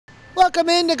Welcome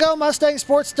in to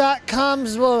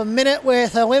GoMustangSports.com's Minute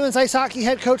with women's ice hockey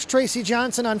head coach Tracy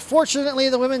Johnson. Unfortunately,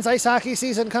 the women's ice hockey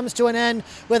season comes to an end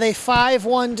with a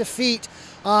 5-1 defeat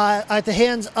at the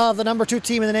hands of the number 2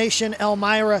 team in the nation,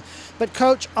 Elmira. But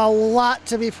coach, a lot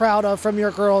to be proud of from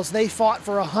your girls. They fought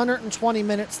for 120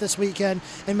 minutes this weekend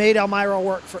and made Elmira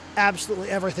work for absolutely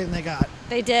everything they got.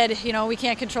 They did. You know, we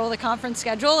can't control the conference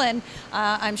schedule, and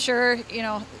I'm sure, you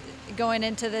know, going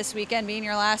into this weekend being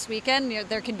your last weekend,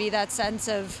 there can be that sense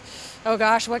of, oh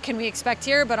gosh, what can we expect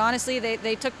here? But honestly,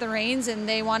 they took the reins and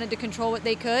they wanted to control what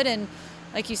they could. And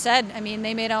like you said, I mean,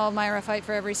 they made Elmira fight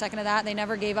for every second of that. They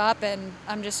never gave up, and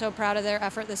I'm just so proud of their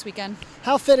effort this weekend.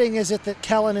 How fitting is it that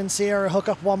Kellen and Sierra hook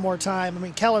up one more time? I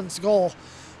mean, Kellen's goal,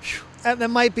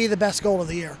 that might be the best goal of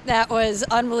the year. That was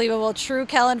unbelievable. True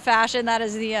Kellen fashion. That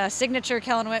is the signature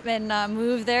Kellen Whitman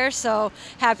move there. So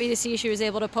happy to see she was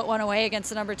able to put one away against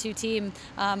the number 2 team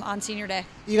on senior day.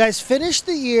 You guys finished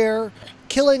the year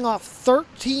killing off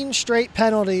 13 straight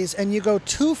penalties, and you go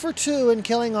 2 for 2 in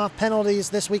killing off penalties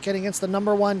this weekend against the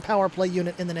number 1 power play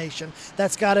unit in the nation.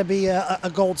 That's got to be a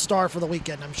gold star for the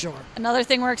weekend, I'm sure. Another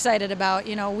thing we're excited about,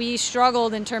 you know, we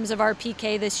struggled in terms of our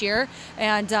PK this year,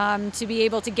 and to be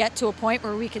able to get to a point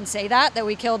where we can say that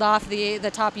we killed off the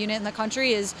top unit in the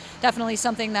country is definitely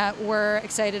something that we're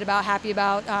excited about, happy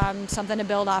about, something to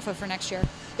build off of for next year.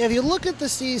 If you look at the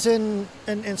season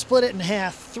and split it in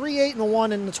half,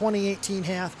 3-8-1 in the 2018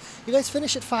 half, you guys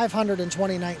finish at 500 in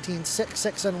 2019,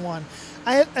 6-6-1.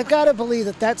 I've got to believe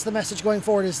that that's the message going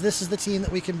forward, is this is the team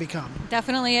that we can become.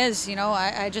 Definitely is. You know,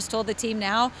 I just told the team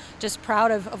now, just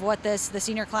proud of what the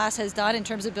senior class has done in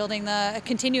terms of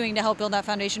continuing to help build that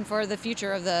foundation for the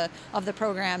future of the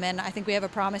program, and I think we have a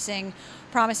promising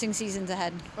seasons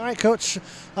ahead. All right, Coach,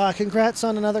 congrats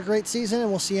on another great season, and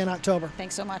we'll see you in October.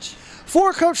 Thanks so much.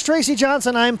 For Coach Tracy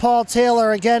Johnson, I'm Paul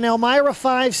Taylor. Again, Elmira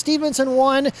 5, Stevenson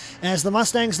 1, as the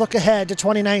Mustangs look ahead to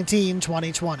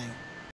 2019-2020.